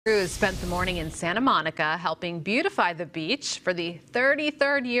Crews spent the morning in Santa Monica helping beautify the beach. For the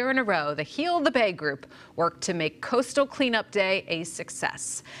 33rd year in a row, the Heal the Bay group worked to make Coastal Cleanup Day a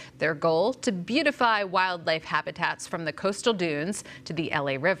success. Their goal, to beautify wildlife habitats from the coastal dunes to the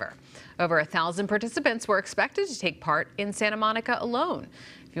LA River. Over 1,000 participants were expected to take part in Santa Monica alone.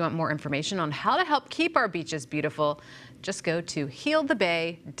 If you want more information on how to help keep our beaches beautiful, just go to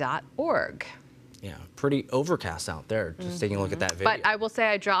healthebay.org. Yeah, pretty overcast out there, just taking a look at that video. But I will say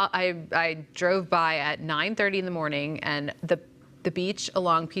I drove by at 9:30 in the morning, and the beach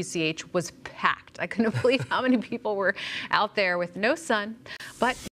along PCH was packed. I couldn't believe how many people were out there with no sun. But